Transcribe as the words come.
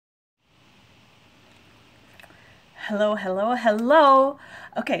Hello, hello, hello.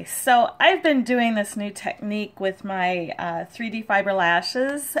 Okay, so I've been doing this new technique with my 3D fiber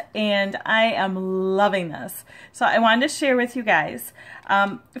lashes, and I am loving this. So I wanted to share with you guys.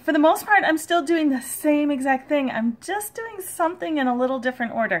 For the most part, I'm still doing the same exact thing. I'm just doing something in a little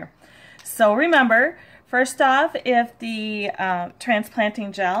different order. So remember, first off, if the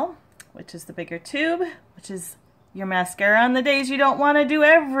transplanting gel, which is the bigger tube, which is your mascara on the days you don't want to do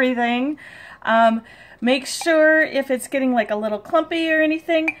everything, make sure if it's getting like a little clumpy or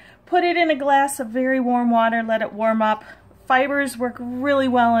anything, put it in a glass of very warm water, let it warm up. Fibers work really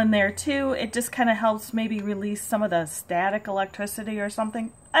well in there too. It just kind of helps maybe release some of the static electricity or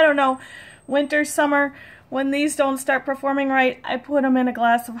something. I don't know, winter, summer, when these don't start performing right, I put them in a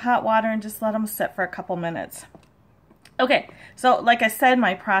glass of hot water and just let them sit for a couple minutes. Okay, so like I said,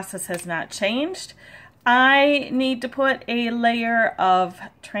 my process has not changed. I need to put a layer of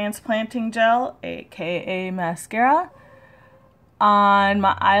transplanting gel, aka mascara, on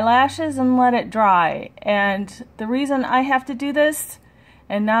my eyelashes and let it dry. And the reason I have to do this,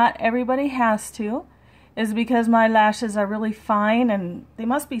 and not everybody has to, is because my lashes are really fine and they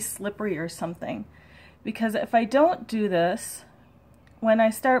must be slippery or something. Because if I don't do this, when I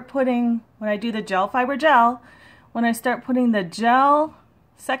do the gel fiber gel, when I start putting the gel,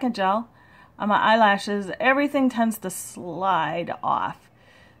 second gel, on my eyelashes, everything tends to slide off.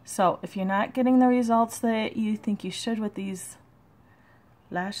 So if you're not getting the results that you think you should with these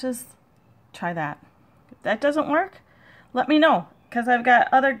lashes, try that. If that doesn't work, let me know, because I've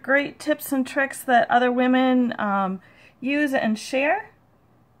got other great tips and tricks that other women use and share.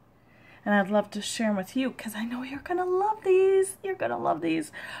 And I'd love to share them with you, because I know you're going to love these. You're going to love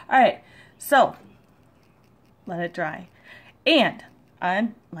these. Alright, so let it dry. And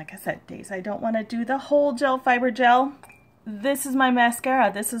on, like I said, days I don't want to do the whole gel fiber gel, this is my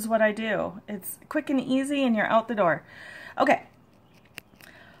mascara. This is what I do. It's quick and easy and you're out the door. Okay.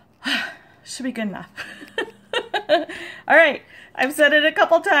 Should be good enough. Alright, I've said it a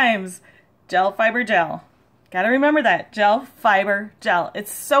couple times. Gel fiber gel. Gotta remember that. Gel fiber gel.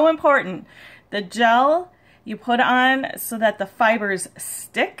 It's so important. The gel you put on so that the fibers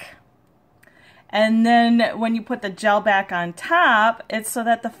stick. And then when you put the gel back on top, it's so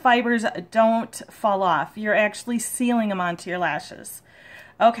that the fibers don't fall off. You're actually sealing them onto your lashes.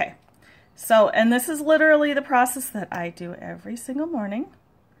 Okay, so, and this is literally the process that I do every single morning.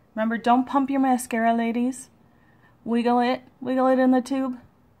 Remember, don't pump your mascara, ladies. Wiggle it in the tube.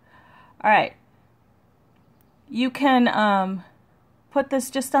 All right, you can put this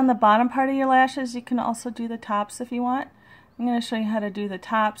just on the bottom part of your lashes. You can also do the tops if you want. I'm going to show you how to do the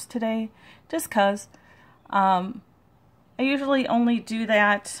tops today, just because I usually only do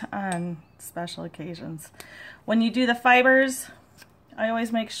that on special occasions. When you do the fibers, I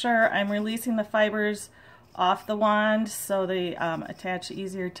always make sure I'm releasing the fibers off the wand so they attach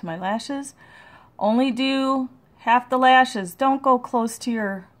easier to my lashes. Only do half the lashes. Don't go close to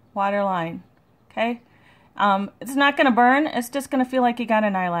your waterline, okay? It's not going to burn. It's just going to feel like you got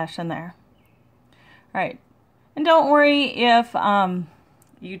an eyelash in there. All right. And don't worry if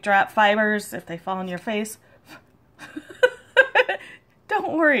you drop fibers, if they fall on your face.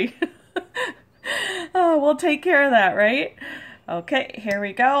 Don't worry. Oh, we'll take care of that, right? Okay, here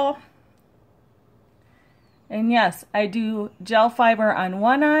we go. And yes, I do gel fiber on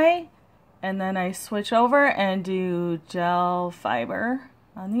one eye, and then I switch over and do gel fiber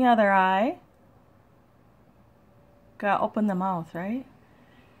on the other eye. Gotta open the mouth, right?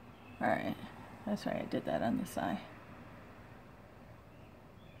 All right. That's right, I did that on this eye.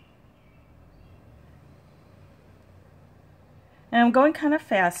 And I'm going kind of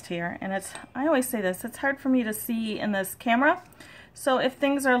fast here, and I always say this, it's hard for me to see in this camera. So if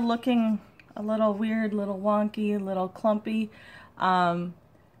things are looking a little weird, a little wonky, a little clumpy,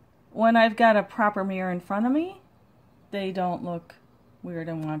 when I've got a proper mirror in front of me, they don't look weird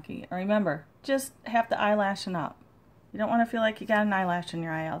and wonky. Remember, just have the eyelash and up. You don't want to feel like you got an eyelash in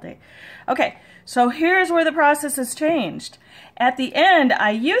your eye all day. Okay, so here's where the process has changed. At the end,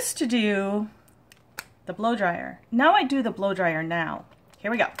 I used to do the blow dryer. Now I do the blow dryer now.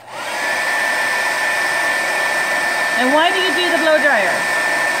 Here we go. And why do you do the blow dryer?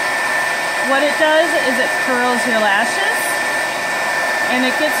 What it does is it curls your lashes, and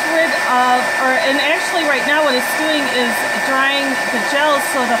it gets rid of, and actually right now what it's doing is drying the gel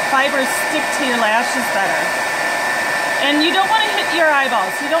so the fibers stick to your lashes better. And you don't want to hit your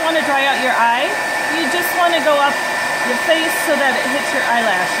eyeballs. You don't want to dry out your eye. You just want to go up your face so that it hits your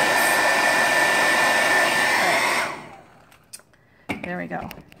eyelashes. Right. There we go.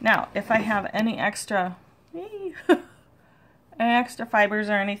 Now, if I have any extra fibers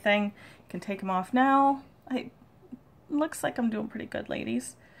or anything, you can take them off now. looks like I'm doing pretty good,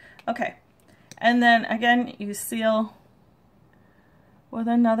 ladies. Okay, and then again, you seal with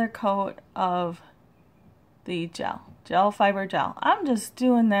another coat of the gel fiber gel. I'm just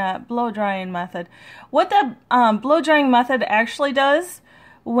doing that blow drying method. What that blow drying method actually does,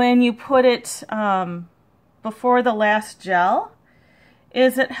 when you put it before the last gel,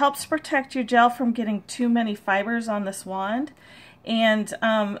 is it helps protect your gel from getting too many fibers on this wand, and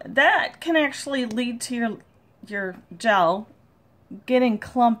that can actually lead to your gel getting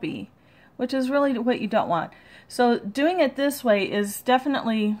clumpy, which is really what you don't want. So doing it this way is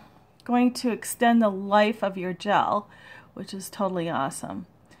definitely going to extend the life of your gel, which is totally awesome.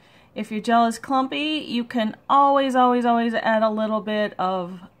 If your gel is clumpy, you can always add a little bit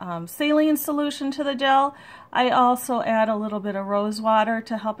of saline solution to the gel. I also add a little bit of rose water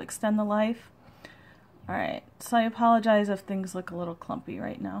to help extend the life. Alright, so I apologize if things look a little clumpy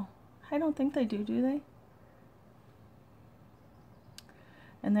right now. I don't think they do they?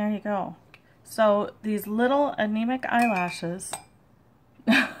 And there you go. So these little anemic eyelashes,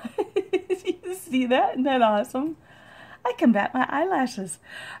 you see that? Isn't that awesome? I can bat my eyelashes.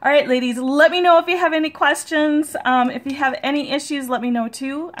 All right, ladies, let me know if you have any questions. If you have any issues, let me know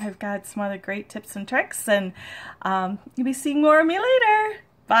too. I've got some other great tips and tricks, and you'll be seeing more of me later.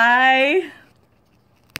 Bye.